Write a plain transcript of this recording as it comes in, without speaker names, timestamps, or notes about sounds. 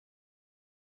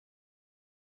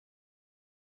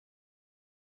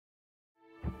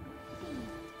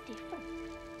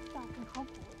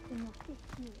Hogwarts in your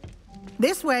 5th year.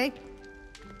 This way.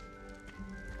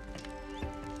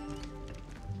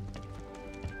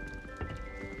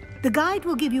 The guide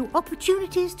will give you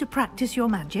opportunities to practice your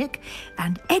magic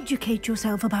and educate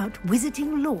yourself about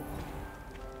wizarding lore.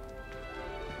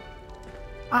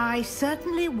 I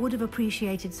certainly would have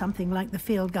appreciated something like the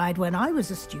field guide when I was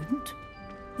a student.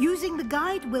 Using the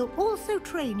guide will also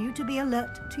train you to be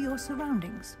alert to your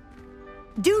surroundings.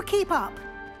 Do keep up!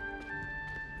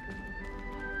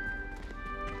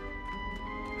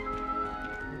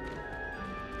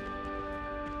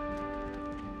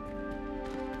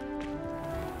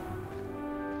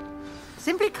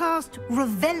 Simply cast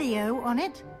Revelio on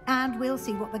it, and we'll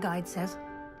see what the guide says.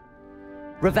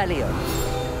 Revelio.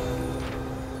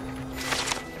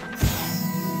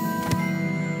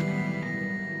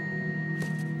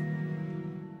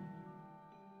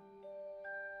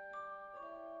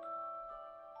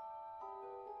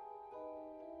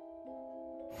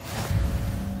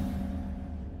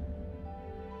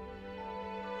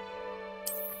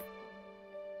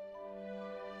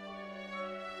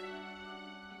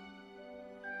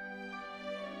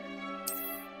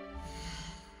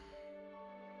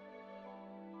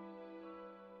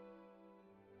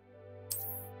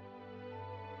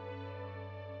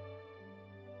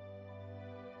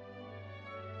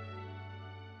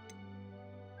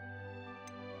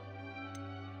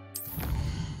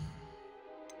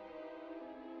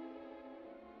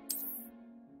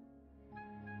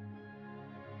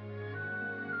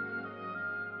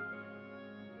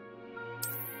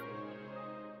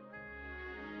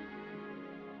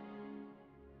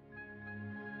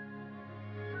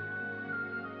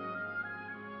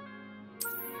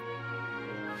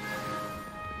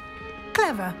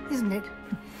 Clever, isn't it?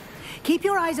 Keep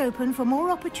your eyes open for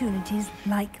more opportunities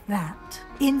like that,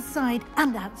 inside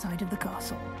and outside of the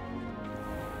castle.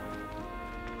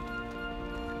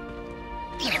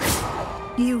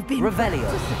 You've been... Revelio.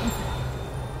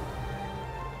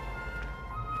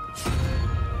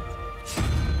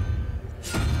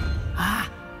 Ah,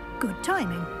 good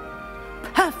timing.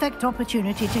 Perfect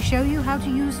opportunity to show you how to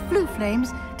use flue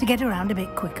flames to get around a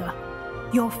bit quicker.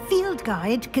 Your field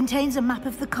guide contains a map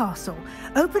of the castle.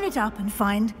 Open it up and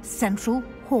find Central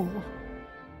Hall.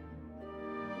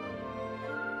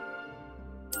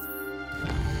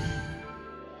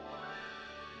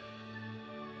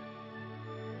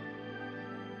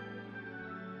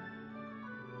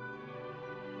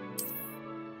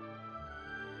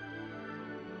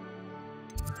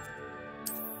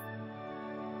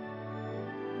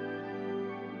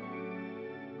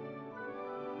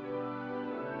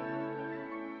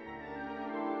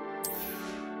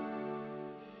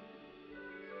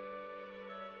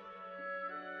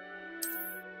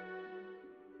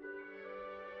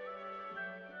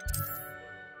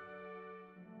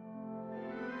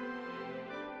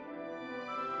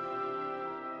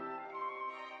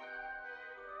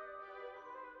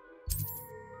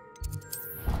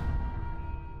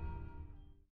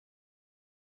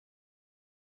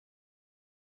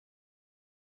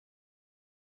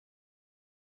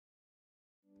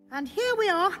 And here we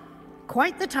are.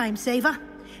 Quite the time saver.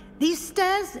 These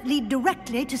stairs lead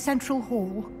directly to Central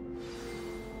Hall.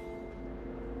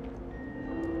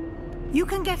 You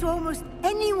can get almost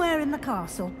anywhere in the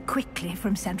castle quickly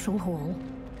from Central Hall.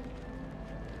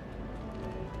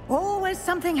 Always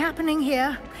something happening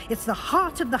here. It's the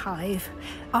heart of the Hive.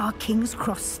 Our King's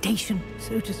Cross station,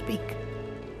 so to speak.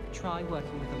 Try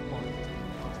working with a wand.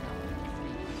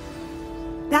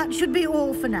 That should be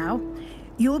all for now.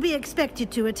 You'll be expected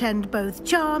to attend both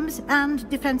Charms and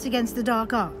Defense Against the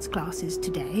Dark Arts classes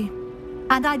today.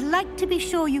 And I'd like to be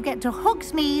sure you get to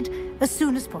Hogsmeade as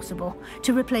soon as possible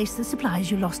to replace the supplies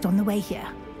you lost on the way here.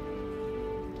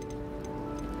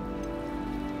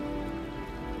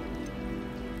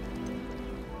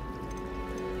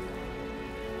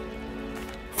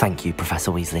 Thank you,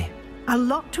 Professor Weasley. A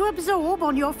lot to absorb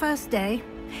on your first day,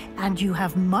 and you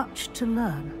have much to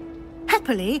learn.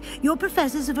 Happily, your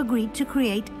professors have agreed to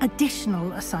create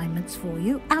additional assignments for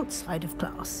you outside of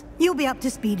class. You'll be up to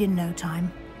speed in no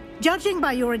time. Judging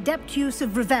by your adept use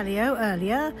of Revelio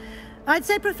earlier, I'd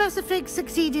say Professor Fig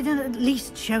succeeded in at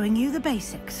least showing you the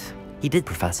basics. He did,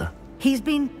 Professor. He's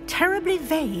been terribly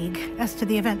vague as to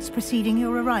the events preceding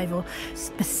your arrival,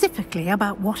 specifically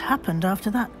about what happened after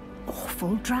that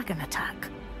awful dragon attack.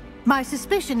 My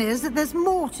suspicion is that there's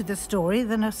more to the story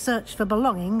than a search for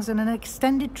belongings and an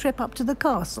extended trip up to the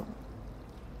castle.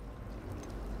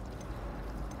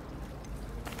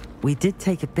 We did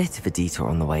take a bit of a detour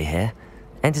on the way here.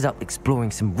 Ended up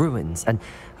exploring some ruins and...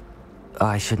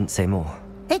 I shouldn't say more.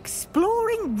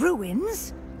 Exploring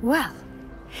ruins? Well,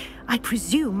 I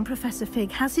presume Professor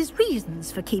Fig has his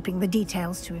reasons for keeping the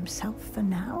details to himself for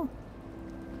now.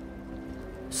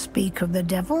 Speak of the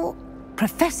devil,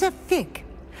 Professor Fig.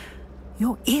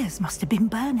 Your ears must have been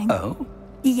burning. Oh?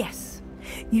 Yes.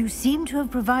 You seem to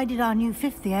have provided our new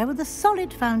fifth year with a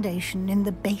solid foundation in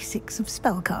the basics of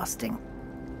spellcasting.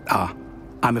 Ah,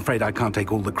 I'm afraid I can't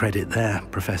take all the credit there,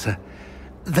 Professor.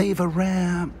 They've a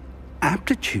rare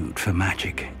aptitude for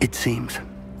magic, it seems.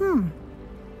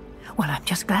 Well, I'm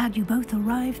just glad you both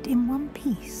arrived in one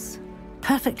piece.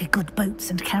 Perfectly good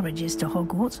boats and carriages to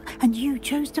Hogwarts, and you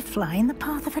chose to fly in the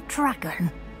path of a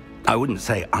dragon. I wouldn't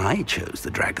say I chose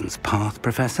the dragon's path,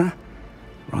 Professor.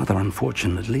 Rather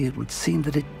unfortunately, it would seem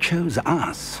that it chose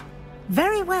us.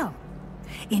 Very well.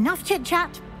 Enough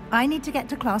chit-chat. I need to get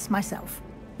to class myself.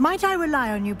 Might I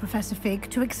rely on you, Professor Fig,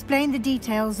 to explain the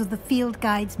details of the field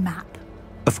guide's map?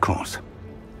 Of course.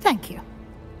 Thank you.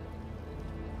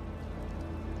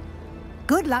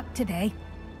 Good luck today.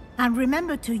 And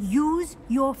remember to use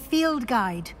your field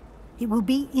guide. It will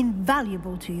be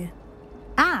invaluable to you.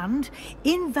 And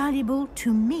invaluable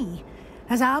to me,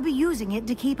 as I'll be using it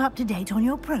to keep up to date on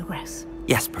your progress.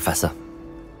 Yes, Professor.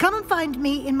 Come and find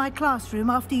me in my classroom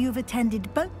after you've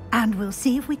attended both, and we'll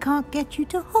see if we can't get you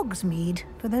to Hogsmeade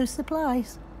for those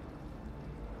supplies.